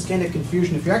full of this kind of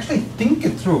confusion. If you actually think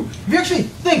it through, if you actually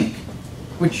think,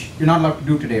 which you're not allowed to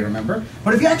do today, remember,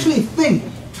 but if you actually think,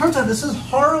 it turns out this is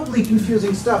horribly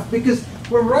confusing stuff because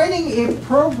we're writing a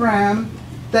program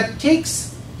that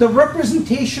takes the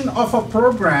representation of a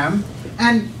program.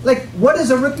 And like, what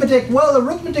is arithmetic? Well,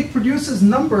 arithmetic produces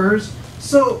numbers.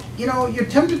 So, you know, you're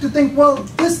tempted to think, well,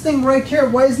 this thing right here,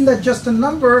 why isn't that just a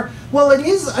number? Well, it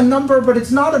is a number, but it's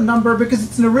not a number because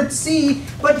it's an arith-C.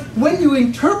 But when you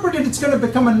interpret it, it's going to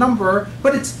become a number.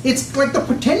 But it's like the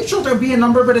potential to be a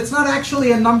number, but it's not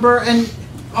actually a number. And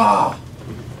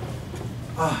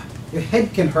your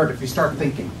head can hurt if you start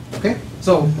thinking. Okay?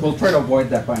 So we'll try to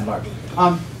avoid that by and large.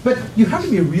 But you have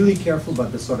to be really careful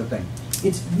about this sort of thing.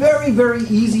 It's very, very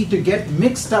easy to get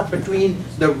mixed up between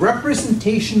the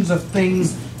representations of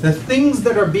things, the things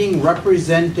that are being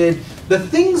represented, the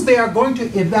things they are going to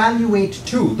evaluate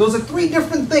to. Those are three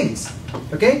different things,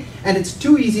 okay? And it's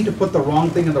too easy to put the wrong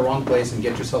thing in the wrong place and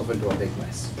get yourself into a big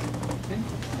mess. Okay?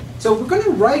 So we're going to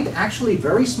write actually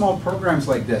very small programs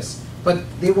like this, but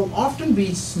they will often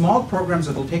be small programs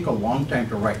that will take a long time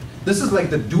to write. This is like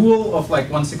the dual of like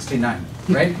 169,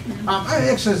 right?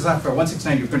 Actually, it's not for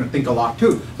 169. You're going to think a lot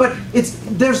too, but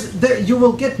you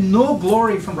will get no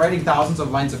glory from writing thousands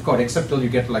of lines of code, except till you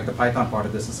get to like the Python part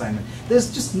of this assignment.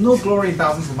 There's just no glory in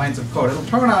thousands of lines of code. It'll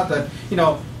turn out that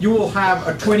you will have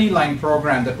a 20-line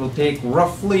program that will take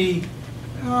roughly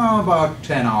about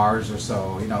 10 hours or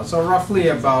so, so roughly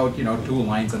about 2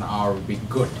 lines an hour would be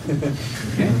good.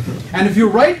 Okay? And if you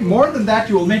write more than that,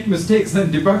 you will make mistakes,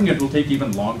 then debugging it will take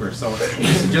even longer. So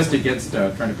this is just against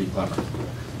trying to be clever.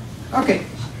 Okay,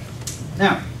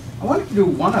 now I wanted to do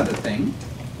one other thing.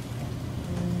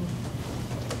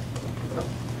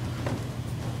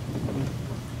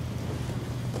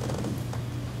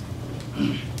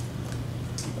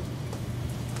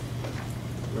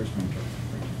 Where's my interpreter?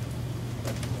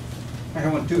 I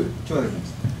want two other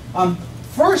things.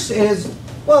 First is,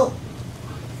 well,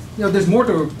 there's more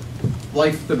to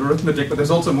life than arithmetic, but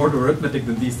there's also more to arithmetic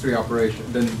than these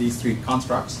three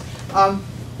constructs.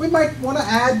 We might want to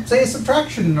add, say,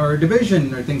 subtraction or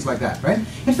division or things like that, right?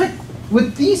 In fact,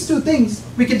 with these two things,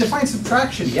 we can define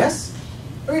subtraction, yes?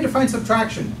 How do we define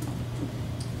subtraction?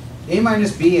 A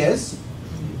minus B is?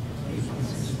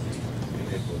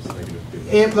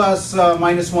 a plus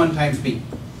minus 1 times b,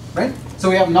 right? So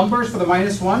we have numbers for the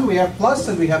minus 1, we have plus,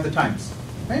 and we have the times,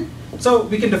 right? So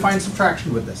we can define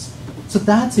subtraction with this. So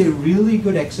that's a really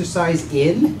good exercise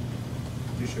in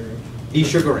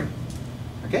desugaring,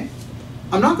 okay?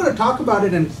 I'm not going to talk about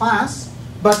it in class,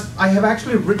 but I have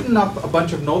actually written up a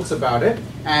bunch of notes about it,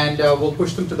 and we'll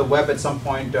push them to the web at some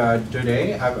point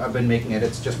today. I've been making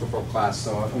edits just before class,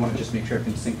 so I want to just make sure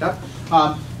everything's synced up.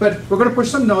 But we're going to push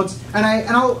some notes, and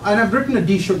I've written a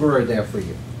desugarer there for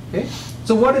you. Okay.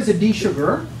 So what is a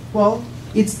desugarer? Well,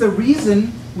 it's the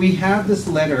reason we have this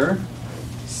letter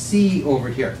C over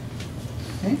here.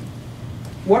 Okay.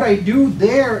 What I do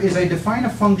there is I define a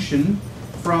function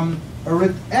from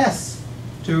arith S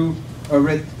to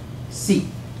arith C.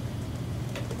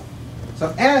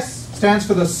 So S stands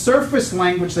for the surface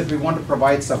language that we want to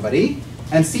provide somebody,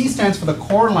 and C stands for the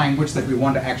core language that we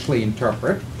want to actually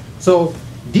interpret. So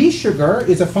desugar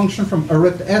is a function from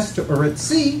arith S to arith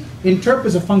C. Interp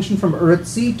is a function from arith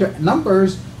C to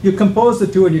numbers. You compose the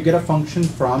two and you get a function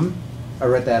from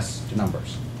arith S to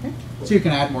numbers. Okay? So you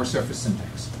can add more surface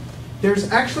syntax.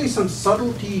 There's actually some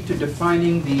subtlety to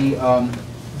defining the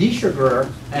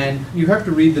desugarer, and you have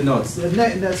to read the notes.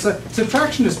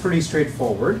 Subtraction is pretty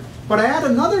straightforward, but I add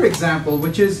another example,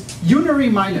 which is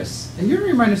unary minus. And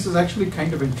unary minus is actually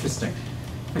kind of interesting.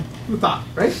 Who thought,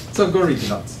 right? So go read the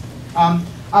notes.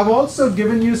 I've also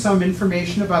given you some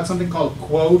information about something called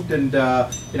quote, and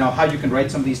how you can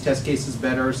write some of these test cases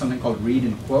better, something called read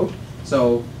and quote.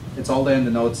 So it's all there in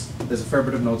the notes. There's a fair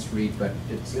bit of notes to read, but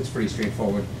it's pretty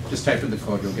straightforward. Just type in the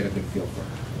code, you'll get a good feel for it.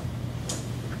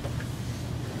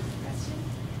 Question?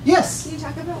 Yes? Can you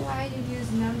talk about why you use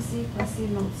num-C plus C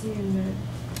multi in the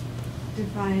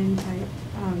define type,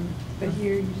 but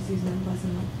here you just use num plus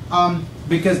and num?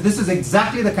 Because this is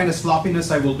exactly the kind of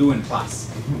sloppiness I will do in class.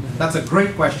 That's a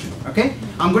great question, okay?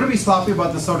 I'm going to be sloppy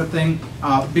about this sort of thing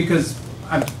because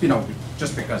I'm,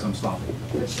 just because I'm sloppy.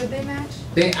 But should they match?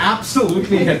 They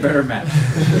absolutely had better match.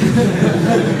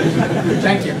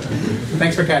 Thank you.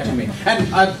 Thanks for catching me.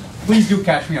 And please do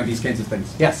catch me on these kinds of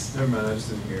things. Yes? They're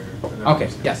matched in here. Okay,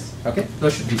 yes. Okay,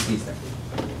 those should be C's there.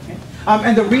 Okay.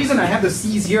 And the reason I have the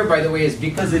C's here, by the way, is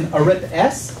because in arith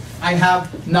S, I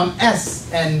have num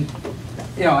S, and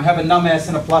I have a num S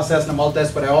and a plus S and a mult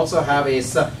S, but I also have a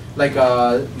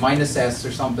minus S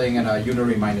or something and a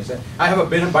unary minus S. I have a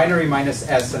binary minus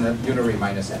S and a unary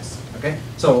minus S. Okay,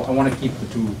 so I want to keep the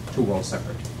two worlds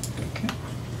separate. Okay.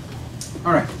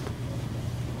 All right.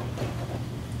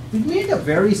 We made a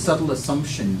very subtle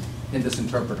assumption in this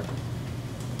interpreter.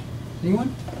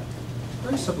 Anyone?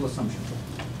 Very subtle assumption.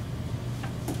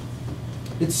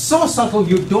 It's so subtle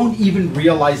you don't even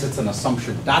realize it's an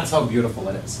assumption. That's how beautiful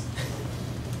it is.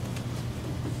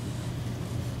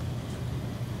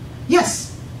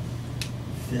 Yes?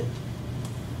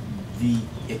 The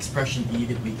expression E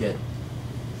that we get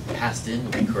passed in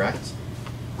would be correct?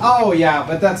 Oh yeah,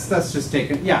 but that's just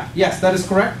taken. Yeah, yes, that is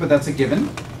correct, but that's a given.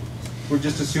 We're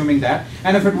just assuming that.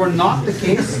 And if it were not the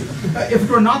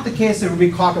case, it would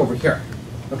be caught over here.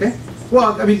 Okay?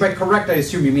 Well, I mean, by correct, I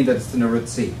assume you mean that it's an arith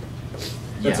C.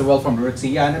 That's a well-formed arith C.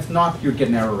 Yeah, and if not, you'd get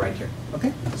an error right here.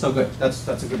 Okay? So good. That's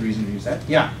a good reason to use that.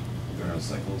 Yeah. There are no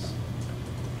cycles.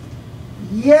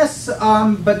 Yes,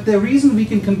 but the reason we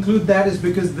can conclude that is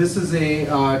because this is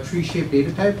a tree-shaped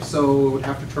data type, so it would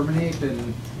have to terminate,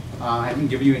 and I haven't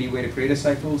given you any way to create a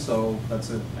cycle, so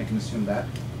I can assume that.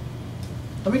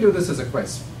 Let me do this as a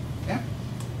quiz. Yeah?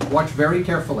 Watch very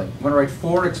carefully. I'm going to write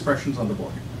 4 expressions on the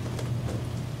board.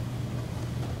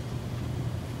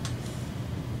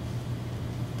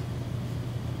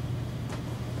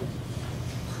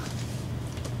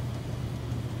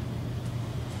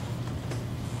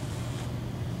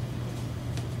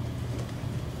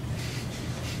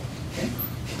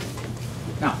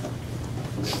 Now,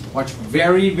 watch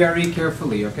very, very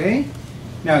carefully, okay?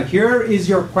 Now, here is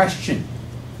your question.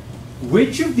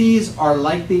 Which of these are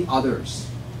like the others,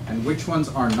 and which ones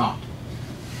are not?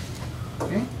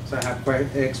 Okay, so I have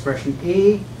expression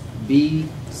A, B,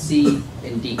 C,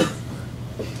 and D.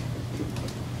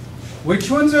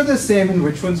 Which ones are the same and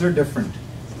which ones are different?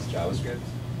 It's JavaScript.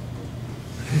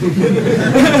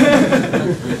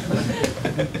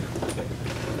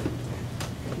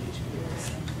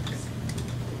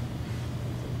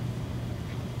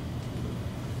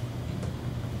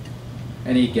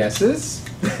 Any guesses?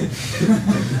 I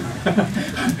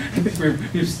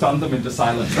think we've stunned them into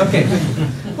silence. Okay.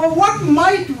 Well, what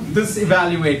might this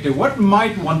evaluate to? What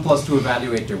might 1 plus 2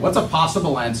 evaluate to? What's a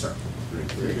possible answer?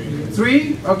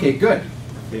 3? Okay, good.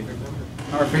 Favorite number.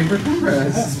 Our favorite number.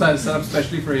 This is set up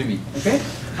specially for Amy. Okay.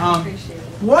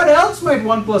 What else might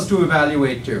 1 plus 2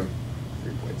 evaluate to?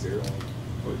 3.0.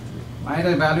 Might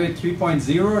evaluate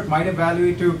 3.0, it might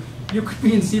evaluate to, you could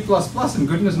be in C++ and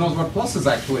goodness knows what plus is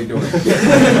actually doing.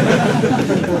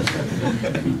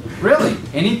 Really,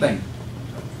 anything.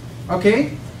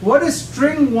 Okay, what is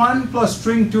string 1 plus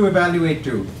string 2 evaluate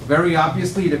to? Very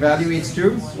obviously it evaluates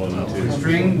to 1, 2.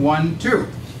 string 1, 2,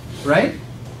 right?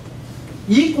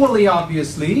 Equally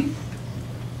obviously,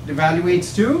 it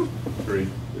evaluates to 3.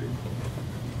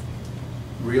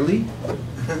 Really?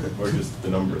 Or just the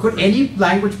number. Could any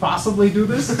language possibly do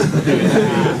this?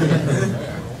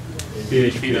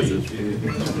 PHP does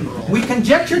it. We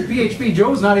conjectured PHP. Joe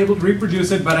was not able to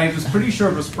reproduce it, but I was pretty sure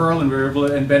it was Perl, and we were able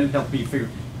to, and Ben helped me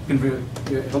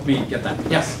help me get that.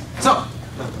 Yes. So,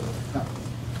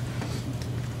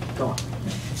 go on.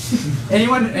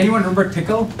 Anyone remember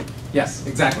Tickle? Yes,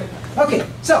 exactly. Okay.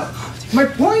 So, my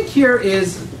point here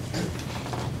is,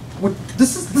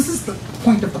 this is the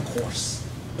point of the course.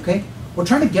 Okay. We're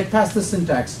trying to get past the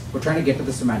syntax. We're trying to get to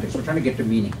the semantics. We're trying to get to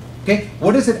meaning. Okay,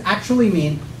 what does it actually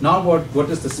mean? Not what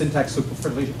does the syntax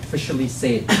superficially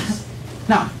say it is.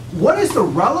 Now, what is the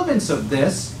relevance of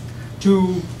this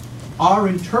to our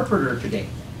interpreter today?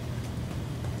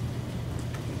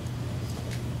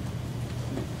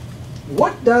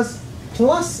 What does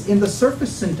plus in the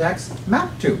surface syntax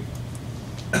map to?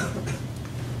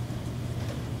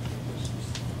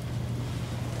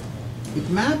 It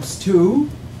maps to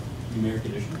Numeric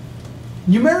addition.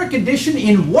 Numeric addition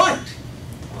in what?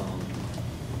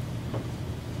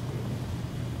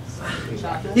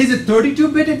 Is it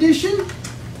 32-bit addition?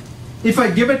 If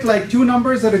I give it like 2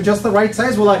 numbers that are just the right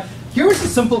size, here's a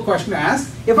simple question to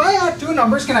ask. If I add 2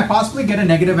 numbers, can I possibly get a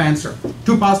negative answer?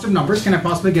 2 positive numbers, can I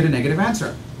possibly get a negative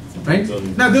answer? Right?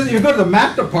 Now, you go to the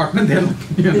math department, they'll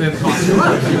cost you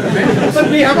out. Right? But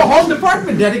we have a whole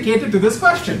department dedicated to this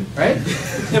question, right?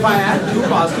 If I add 2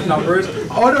 positive numbers,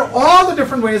 what are all the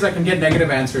different ways I can get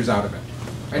negative answers out of it?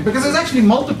 Right? Because there's actually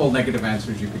multiple negative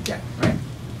answers you could get, right?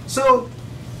 So,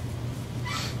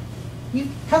 we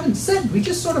haven't said, we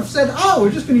just sort of said, oh,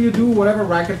 we're just going to do whatever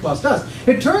Racket Plus does.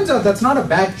 It turns out that's not a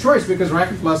bad choice because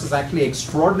Racket Plus is actually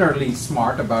extraordinarily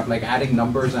smart about like adding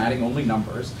numbers and adding only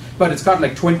numbers. But it's got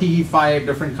like 25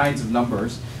 different kinds of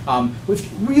numbers. If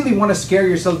you really want to scare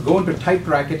yourself, go into type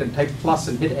Racket and type plus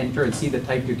and hit enter and see the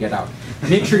type you get out.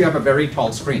 Make sure you have a very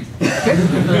tall screen. Okay?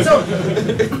 So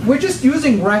we're just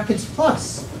using Rackets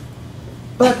Plus.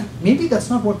 But maybe that's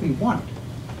not what we want.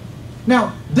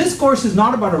 Now, this course is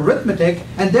not about arithmetic,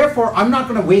 and therefore I'm not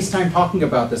going to waste time talking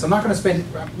about this. I'm going to spend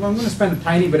a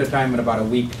tiny bit of time in about a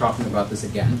week talking about this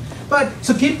again.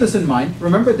 So keep this in mind,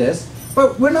 remember this.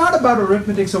 But we're not about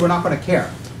arithmetic, so we're not going to care.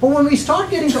 But when we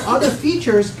start getting to other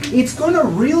features, it's going to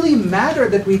really matter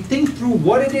that we think through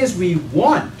what it is we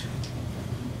want.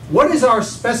 What is our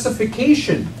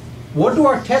specification? What do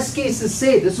our test cases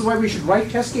say? This is why we should write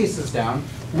test cases down.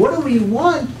 What do we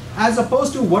want, as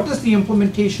opposed to what does the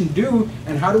implementation do,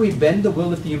 and how do we bend the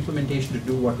will of the implementation to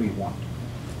do what we want?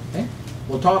 Okay?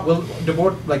 We'll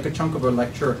devote like a chunk of our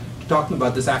lecture to talking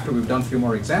about this after we've done a few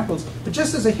more examples. But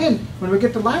just as a hint, when we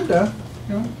get to Lambda,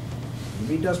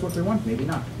 maybe it does what we want, maybe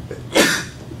not.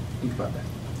 Think about that.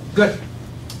 Good.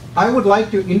 I would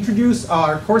like to introduce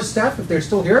our course staff, if they're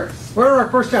still here. Where are our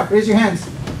course staff? Raise your hands.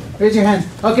 Raise your hands.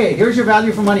 Okay, here's your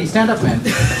value for money. Stand up, man.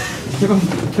 Give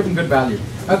them good value.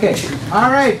 Okay.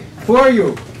 All right. Who are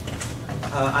you?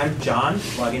 I'm John,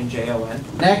 login Jon.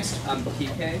 Next. I'm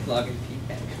PK, login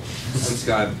PK. I'm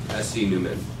Scott, SC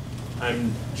Newman.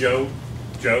 I'm Joe.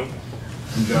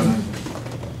 I'm John.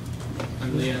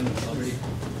 I'm Leon, already.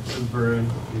 I'm Varun.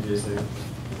 EJ.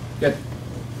 Good.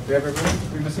 Do we have everyone?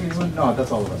 Are we missing anyone? No,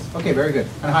 that's all of us. Okay, very good.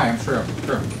 And hi, I'm Sure.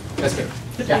 That's good.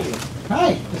 Yeah.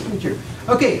 Hi, nice to meet you.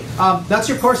 Okay, that's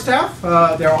your core staff.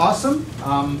 They're awesome.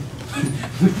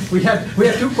 We had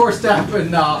 2 core staff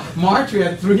in March. We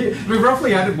had 3. We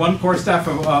roughly added 1 core staff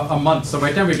a month. So by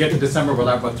the time we get to December, we'll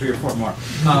have about 3 or 4 more.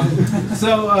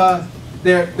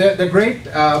 They're great.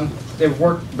 They've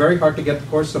worked very hard to get the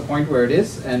course to the point where it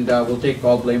is, and we'll take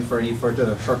all blame for any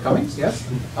further shortcomings. Yes.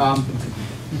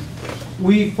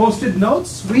 We posted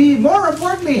notes. We, more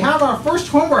importantly, have our first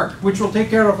homework, which will take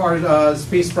care of our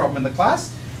space problem in the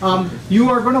class. You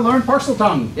are going to learn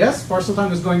Parseltongue. Yes,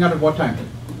 Parseltongue is going out at what time?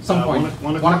 Some point.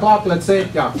 1 o'clock, let's say.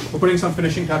 Yeah, we're putting some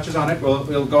finishing touches on it.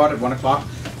 We'll go out at 1 o'clock.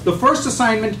 The first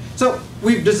assignment, so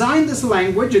we've designed this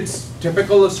language. It's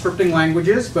typical of scripting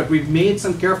languages, but we've made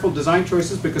some careful design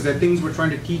choices because they're things we're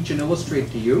trying to teach and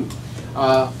illustrate to you.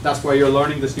 That's why you're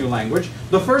learning this new language.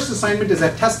 The first assignment is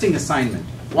a testing assignment.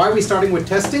 Why are we starting with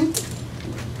testing?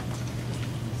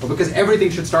 Well, because everything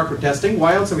should start with testing.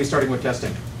 Why else are we starting with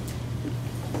testing?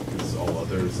 Because all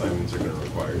other assignments are going to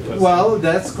require testing. Well,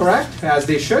 that's correct, as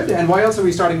they should. And why else are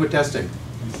we starting with testing?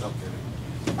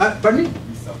 Pardon me?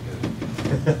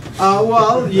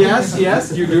 Well,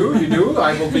 yes, you do.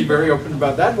 I will be very open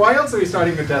about that. Why else are we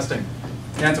starting with testing?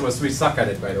 The answer was we suck at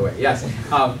it, by the way. Yes.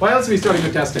 Why else are we starting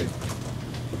with testing?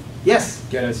 Yes?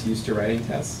 Get us used to writing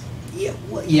tests. Yeah,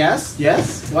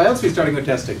 yes. Why else are we starting with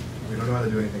testing? We don't know how to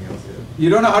do anything else yet. You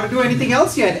don't know how to do anything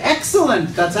else yet.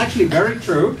 Excellent. That's actually very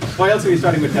true. Why else are we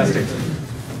starting with testing?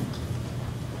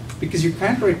 Because you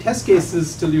can't write test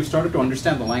cases till you've started to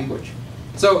understand the language.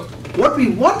 So what we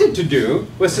wanted to do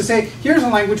was to say, here's a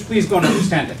language, please go and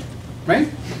understand it. Right?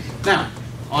 Now,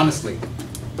 honestly,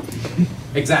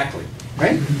 exactly.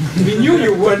 Right? We knew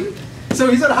you wouldn't. So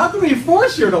he said, how can we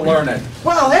force you to learn it?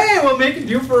 Well, hey, we'll make it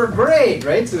due for a grade,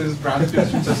 right? So this Brown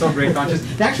students are so grade conscious.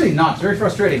 Actually not, it's very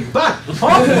frustrating. But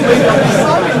hopefully there'll be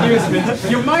some inducement.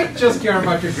 You might just care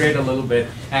about your grade a little bit,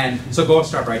 and so go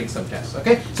start writing some tests,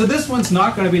 okay? So this one's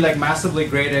not going to be like massively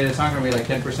graded. It's not going to be like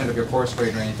 10% of your course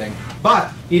grade or anything.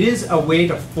 But it is a way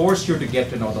to force you to get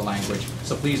to know the language.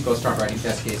 So please go start writing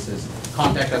test cases.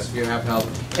 Contact us if you have help.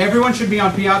 Everyone should be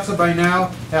on Piazza by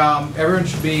now. Everyone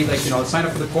should be like, sign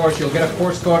up for the course. You'll get a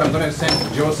course code. I'm going to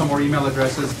send Joe some more email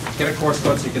addresses. Get a course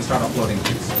code so you can start uploading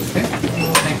things. Okay?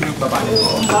 Thank you.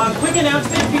 Bye-bye. Quick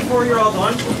announcement before you're all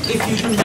done. If you do